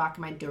 what the fuck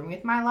am I doing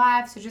with my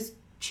life? So just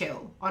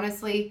chill.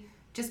 Honestly,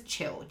 just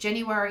chill.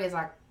 January is,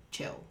 like,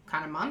 chill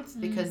kind of month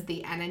because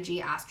the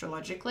energy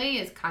astrologically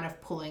is kind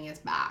of pulling us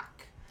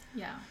back.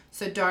 Yeah.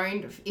 So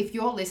if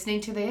you're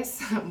listening to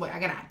this, I'm going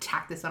to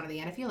attack this one at the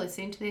end. If you're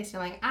listening to this,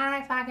 you're like,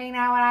 I fucking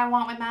know what I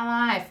want with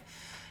my life.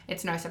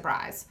 It's no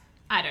surprise.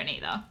 I don't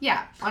either.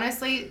 Yeah.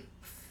 Honestly,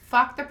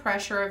 fuck the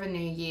pressure of a new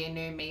year,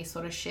 new me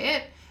sort of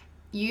shit.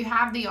 You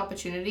have the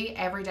opportunity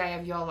every day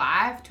of your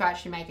life to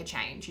actually make a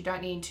change. You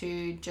don't need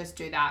to just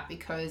do that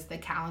because the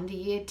calendar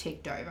year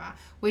ticked over,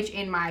 which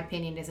in my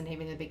opinion isn't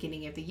even the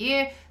beginning of the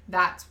year.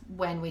 That's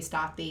when we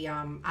start the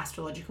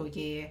astrological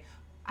year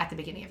at the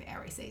beginning of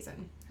every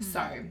season.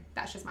 So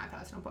that's just my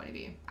personal point of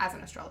view as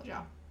an astrologer.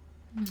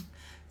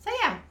 So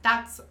yeah,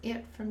 that's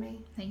it from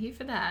me. Thank you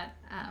for that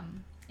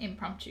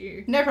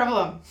impromptu No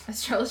problem.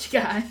 astrology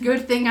guide.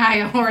 Good thing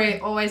I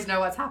always know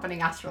what's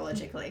happening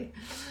astrologically.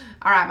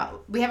 All right,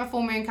 but we have a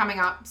full moon coming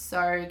up,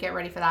 so get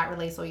ready for that.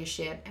 Release all your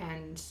shit,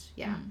 and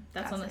yeah.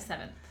 That's on the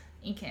 7th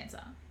in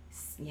Cancer.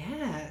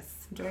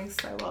 Yes. I'm doing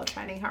so well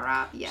training her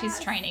up. Yes. She's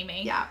training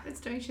me. Yeah, she's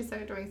doing so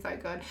good.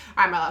 All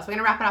right, my loves, we're going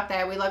to wrap it up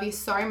there. We love you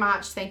so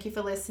much. Thank you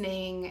for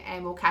listening,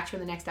 and we'll catch you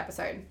in the next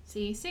episode.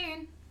 See you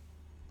soon.